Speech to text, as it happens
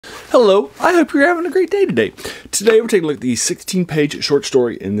Hello, I hope you're having a great day today. Today we're taking a look at the 16-page short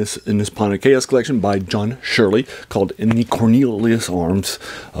story in this Planet of Chaos collection by John Shirley called In the Cornelius Arms.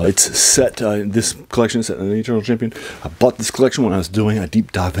 It's set, this collection is set in the Eternal Champion. I bought this collection when I was doing a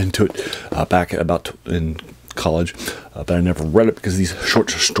deep dive into it back about in college, but I never read it because these short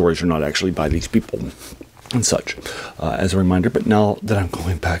stories are not actually by these people and such, as a reminder. But now that I'm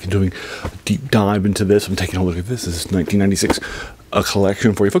going back and doing a deep dive into this, I'm taking a look at this. This is 1996. A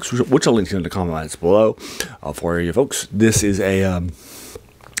collection for you folks, which I'll link to in the comments below for you folks. This is a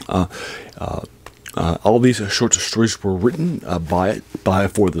all these short stories were written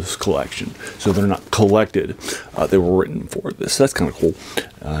for this collection, so they're not collected. They were written for this. That's kind of cool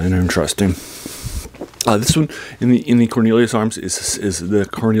and interesting. This one in the Cornelius Arms is the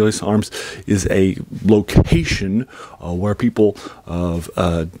Cornelius Arms is a location where people of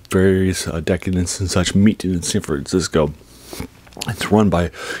various decadents and such meet in San Francisco. It's run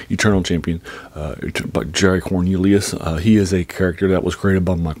by Eternal Champion, by Jerry Cornelius. He is a character that was created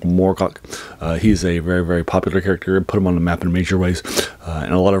by Michael Moorcock. He is a very, very popular character. Put him on the map in major ways,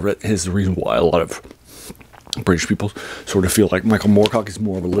 and a lot of it is the reason why a lot of British people sort of feel like Michael Moorcock is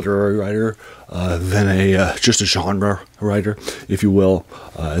more of a literary writer than a just a genre writer, if you will,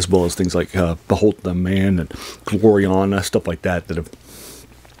 as well as things like Behold the Man and Gloriana, stuff like that that have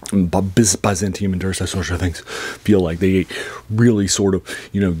Byzantium and those sorts of things feel like they really sort of,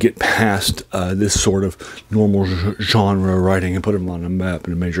 get past this sort of normal genre writing and put them on a map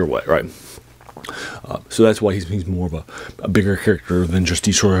in a major way, right? So that's why he's more of a bigger character than just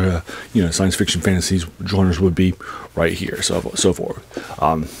these sort of, science fiction fantasies genres would be right here, so forth.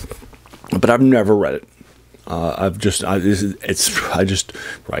 But I've never read it.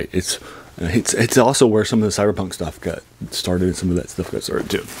 It's also where some of the cyberpunk stuff got started, and some of that stuff got started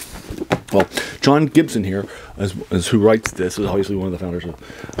too. Well, John Gibson here, as who writes this, is obviously one of the founders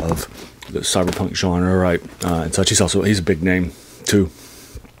of the cyberpunk genre, right? And such. He's a big name too,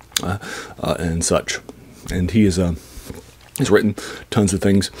 and such. And he's written tons of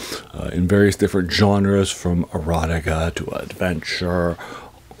things in various different genres, from erotica to adventure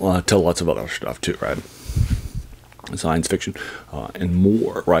to lots of other stuff too, right? Science fiction and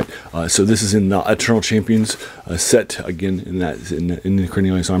more, right? So this is in the Eternal Champions set again in the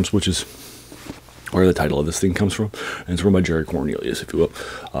Cornelius Arms, which is where the title of this thing comes from, and it's run by Jerry Cornelius, if you will,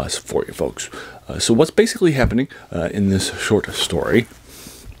 for you folks. So what's basically happening in this short story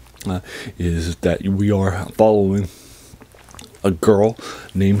is that we are following a girl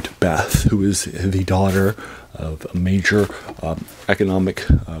named Beth, who is the daughter of a major economic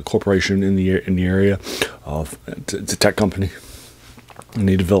corporation in the area. It's a tech company, and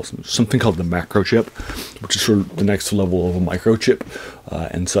they developed something called the macrochip, which is sort of the next level of a microchip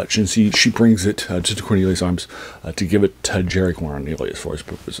and such. And she brings it to the Cornelius Arms to give it to Jerry Cornelius for his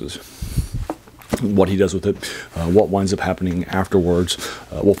purposes. What he does with it, what winds up happening afterwards,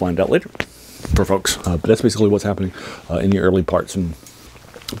 we'll find out later for folks. But that's basically what's happening in the early parts. And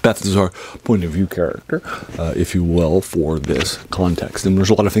Beth is our point of view character, if you will, for this context. And there's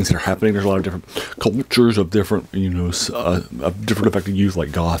a lot of things that are happening. There's a lot of different cultures of different, of different affected youth,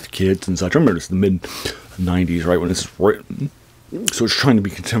 like goth kids and such. I remember it's the mid-90s, right, when it's written. So it's trying to be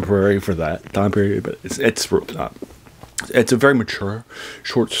contemporary for that time period, but it's really not. It's a very mature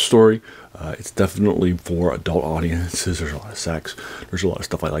short story. It's definitely for adult audiences. There's a lot of sex. There's a lot of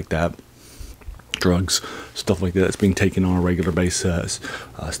stuff like that. Drugs, stuff like that that's being taken on a regular basis,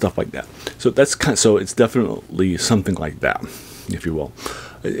 stuff like that. So that's so it's definitely something like that, if you will.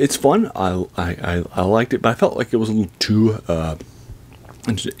 It's fun. I liked it, but I felt like it was a little too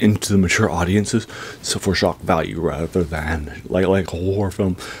into the mature audiences, so for shock value rather than like a horror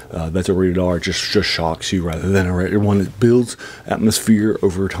film that's a rated R just shocks you, rather than a rated one that builds atmosphere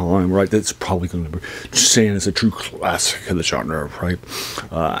over time, right? That's probably going to be just saying it's a true classic of the genre, right?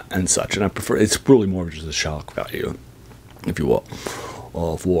 And such. And I prefer, it's really more of just a shock value, if you will,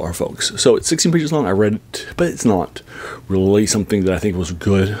 for our folks. So it's 16 pages long. I read it, but it's not really something that I think was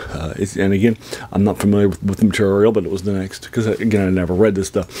good. And again, I'm not familiar with the material, but it was the next, because again, I never read this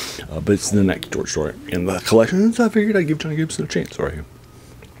stuff, but it's the next short story in the collection, so I figured I'd give John Gibson a chance right here,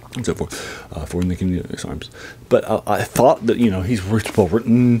 and so forth, for In the Cornelius Arms. But I thought that, he's well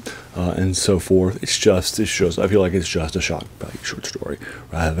written, and so forth. It shows, I feel like it's just a shock value short story,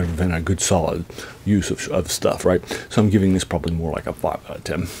 rather than a good solid use of stuff, right? So I'm giving this probably more like a 5 out of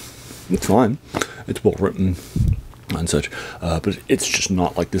 10. It's fine. It's well written and such, but it's just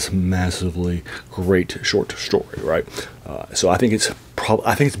not like this massively great short story, right? So I think it's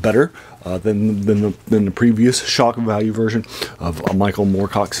better than the previous shock value version of Michael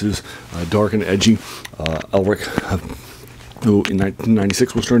Moorcock's dark and edgy Elric who in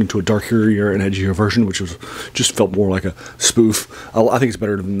 1996 was turned into a darker and edgier version, which was just felt more like a spoof. I think it's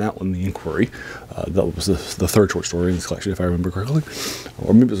better than that one, The Inquiry. That was the third short story in this collection, if I remember correctly,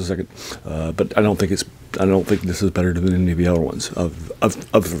 or maybe it was the second. But I don't think this is better than any of the other ones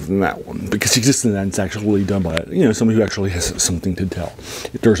other than that one, because it's actually done by somebody who actually has something to tell.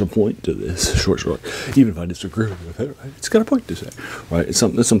 If there's a point to this short story, even if I disagree with it, right, it's got a point to say, right? It's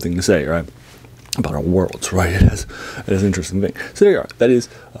something to say, right? About our worlds, right? It has an interesting thing. So there you are. That is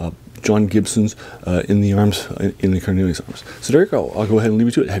John Gibson's In the Cornelius Arms. So there you go. I'll go ahead and leave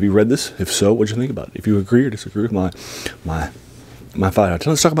you to it. Have you read this? If so, what do you think about it? If you agree or disagree with my 5 out of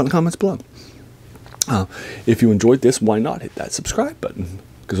 10, let's talk about it in the comments below. If you enjoyed this, why not hit that subscribe button?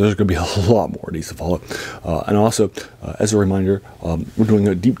 Because there's going to be a lot more of these to follow. And also, as a reminder, we're doing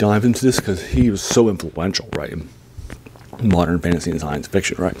a deep dive into this because he was so influential, right? Modern fantasy and science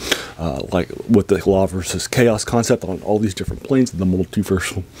fiction, right? Like with the law versus chaos concept on all these different planes, the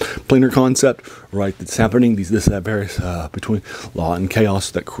multiverse planar concept, right? That's happening. That varies between law and chaos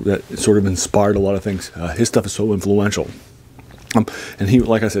that sort of inspired a lot of things. His stuff is so influential. And he,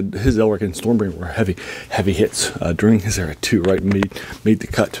 like I said, his Elric and Stormbringer were heavy hits during his era too, right? Made the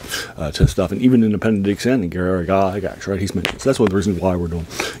cut to stuff, and even Independent Extend and Gary Gygax, right? He's mentioned. So that's one of the reasons why we're doing,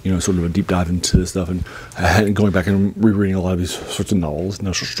 sort of a deep dive into this stuff and going back and rereading a lot of these sorts of novels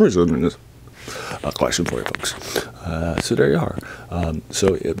and short stories in this collection for you folks. So there you are.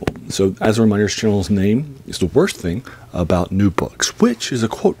 So as a reminder, this channel's name is The Worst Thing About New Books, which is a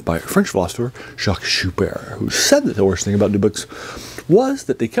quote by French philosopher Jacques Schubert, who said that the worst thing about new books was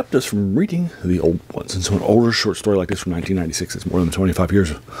that they kept us from reading the old ones. And so an older short story like this from 1996, it's more than 25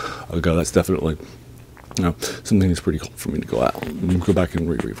 years ago, that's definitely something that's pretty cool for me to go out and go back and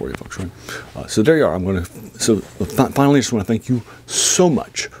reread for you folks, right? So there you are. Finally, I just want to thank you so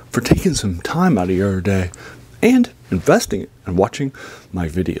much for taking some time out of your day and investing it and watching my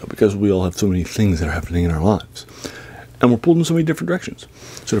video, because we all have so many things that are happening in our lives and we're pulled in so many different directions.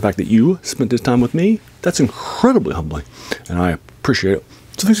 So the fact that you spent this time with me, that's incredibly humbling and I appreciate it.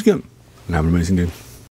 So thanks again and have an amazing day.